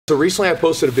So recently I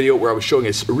posted a video where I was showing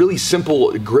a really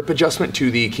simple grip adjustment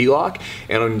to the Keylock,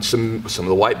 and on some of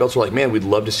the white belts were like, man, we'd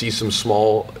love to see some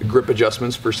small grip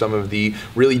adjustments for some of the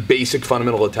really basic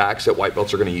fundamental attacks that white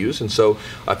belts are going to use. And so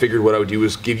I figured what I would do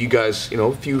is give you guys,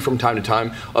 a few from time to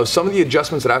time of some of the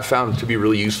adjustments that I've found to be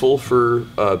really useful for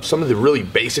some of the really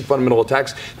basic fundamental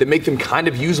attacks that make them kind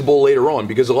of usable later on.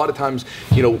 Because a lot of times,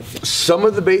 some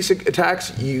of the basic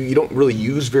attacks you don't really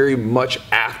use very much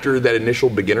after that initial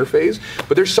beginner phase,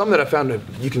 but there's some that I found that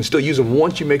you can still use them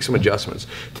once you make some adjustments.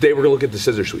 Today we're gonna look at the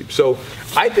scissor sweep. So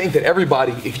I think that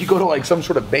everybody, if you go to like some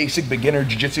sort of basic beginner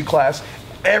jiu-jitsu class,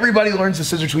 everybody learns the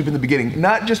scissor sweep in the beginning,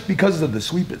 not just because of the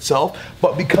sweep itself,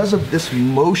 but because of this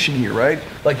motion here, right?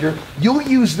 Like you'll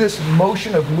use this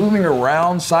motion of moving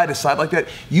around side to side like that.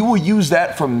 You will use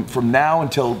that from now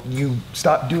until you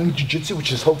stop doing jiu-jitsu,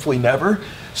 which is hopefully never.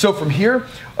 So from here,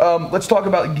 let's talk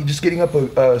about just getting up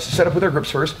set up with their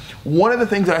grips first. One of the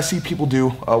things that I see people do,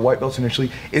 white belts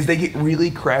initially, is they get really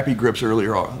crappy grips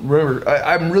earlier on. Remember,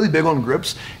 I'm really big on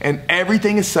grips, and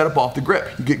everything is set up off the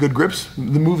grip. You get good grips, the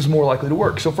move's more likely to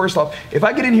work. So first off, if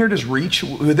I get in here and just reach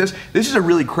with this is a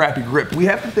really crappy grip. We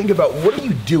have to think about what are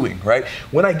you doing, right?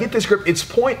 When I get this grip, its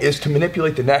point is to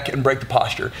manipulate the neck and break the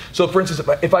posture. So for instance,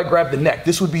 if I grab the neck,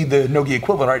 this would be the no-gi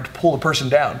equivalent, right, to pull the person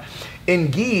down.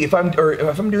 In gi, if I'm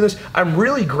doing this, I'm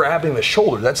really grabbing the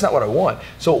shoulder. That's not what I want.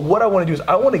 So what I want to do is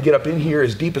I want to get up in here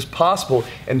as deep as possible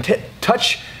and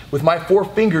touch with my 4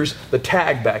 fingers the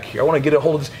tag back here. I want to get a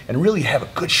hold of this and really have a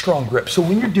good strong grip. So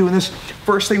when you're doing this,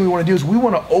 first thing we want to do is we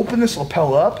want to open this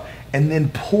lapel up and then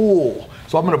pull.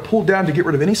 So I'm going to pull down to get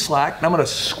rid of any slack, and I'm going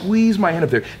to squeeze my hand up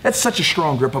there. That's such a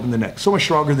strong grip up in the neck. So much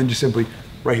stronger than just simply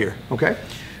right here, okay?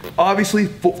 Obviously,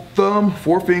 thumb,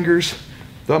 4 fingers,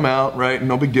 thumb out, right?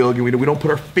 No big deal. Again, we don't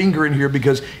put our finger in here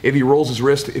because if he rolls his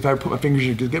wrist, if I put my fingers,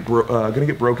 you're gonna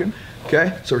get broken.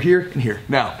 Okay, so here and here.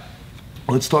 Now,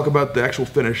 let's talk about the actual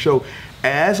finish. So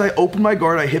as I open my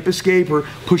guard, I hip escape or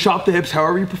push off the hips,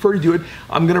 however you prefer to do it.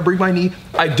 I'm gonna bring my knee.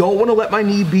 I don't wanna let my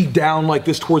knee be down like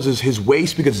this towards his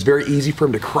waist because it's very easy for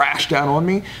him to crash down on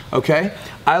me, okay?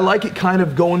 I like it kind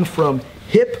of going from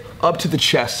hip up to the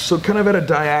chest, so kind of at a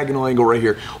diagonal angle right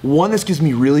here. One, this gives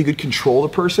me really good control of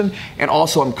the person, and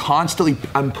also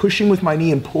I'm pushing with my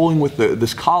knee and pulling with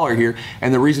this collar here,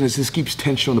 and the reason is this keeps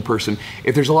tension on the person.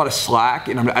 If there's a lot of slack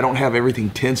and I don't have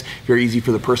everything tense, very easy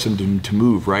for the person to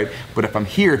move, right? But if I'm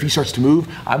here, if he starts to move,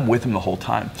 I'm with him the whole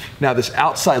time. Now this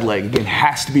outside leg, again,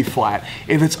 has to be flat.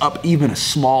 If it's up even a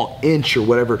small inch or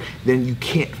whatever, then you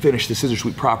can't finish the scissor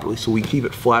sweep properly, so we keep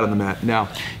it flat on the mat. Now,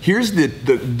 here's the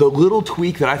little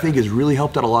tweak that I think has really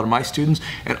helped out a lot of my students,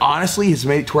 and honestly has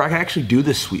made it to where I can actually do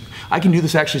this sweep. I can do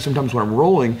this actually sometimes when I'm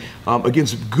rolling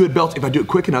against good belts if I do it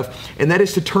quick enough, and that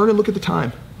is to turn and look at the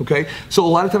time, okay? So a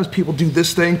lot of times people do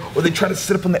this thing, or they try to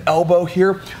sit up on the elbow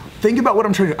here. Think about what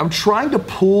I'm trying to do. I'm trying to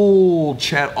pull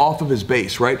Chad off of his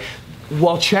base, right?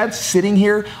 While Chad's sitting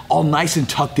here all nice and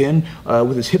tucked in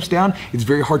with his hips down, it's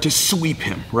very hard to sweep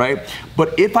him, right?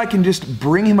 But if I can just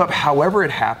bring him up however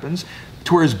it happens,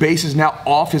 to where his base is now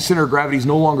off, his center of gravity is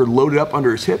no longer loaded up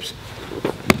under his hips,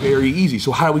 very easy.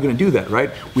 So how are we gonna do that, right?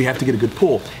 We have to get a good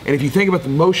pull. And if you think about the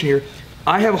motion here,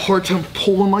 I have a hard time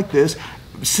pulling like this.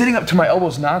 Sitting up to my elbow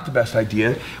is not the best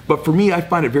idea, but for me, I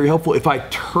find it very helpful if I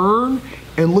turn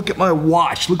and look at my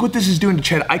watch. Look what this is doing to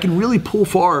Chad. I can really pull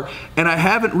far, and I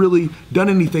haven't really done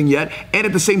anything yet. And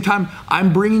at the same time,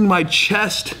 I'm bringing my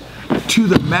chest to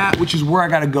the mat, which is where I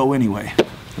gotta go anyway,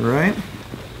 all right?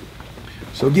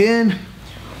 So again,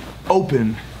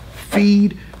 open,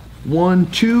 feed,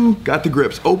 1, 2, got the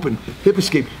grips, open, hip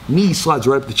escape, knee slides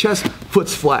right up the chest,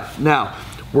 foot's flat. Now,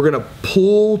 we're gonna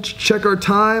pull to check our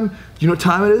time. You know what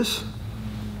time it is?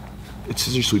 It's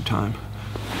scissor sweep time.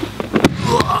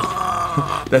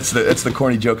 That's the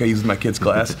corny joke I use in my kids'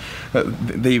 class.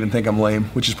 They even think I'm lame,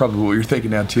 which is probably what you're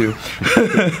thinking now too.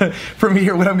 From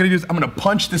here, what I'm gonna do is I'm gonna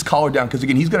punch this collar down, because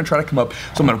again, he's gonna try to come up,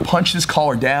 so I'm gonna punch this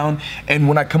collar down, and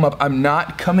when I come up, I'm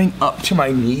not coming up to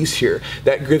my knees here.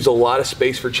 That gives a lot of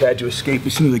space for Chad to escape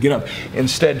as soon as I get up.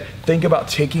 Instead, think about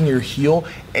taking your heel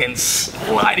and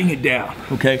sliding it down,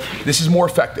 okay? This is more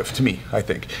effective to me, I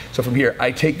think. So from here,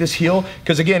 I take this heel,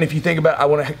 because again, if you think about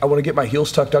it, I wanna get my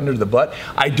heels tucked under the butt.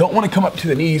 I don't wanna come up to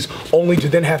the knees only to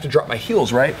then have to drop my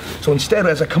heels, right? So instead,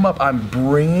 as I come up, I'm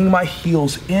bringing my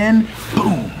heels in,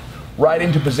 boom, right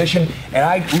into position, and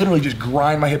I literally just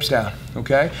grind my hips down,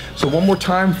 okay? So one more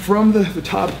time from the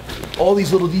top, all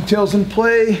these little details in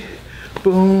play,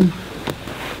 boom,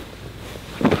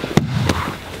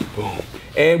 boom.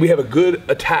 And we have a good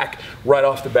attack right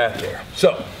off the bat there.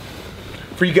 So,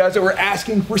 for you guys that were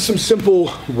asking for some simple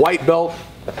white belt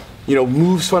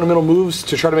moves, fundamental moves,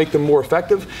 to try to make them more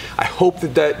effective. I hope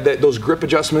that those grip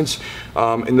adjustments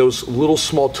and those little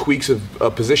small tweaks of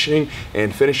positioning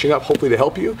and finishing up, hopefully, to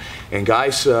help you. And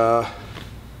guys,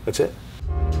 that's it.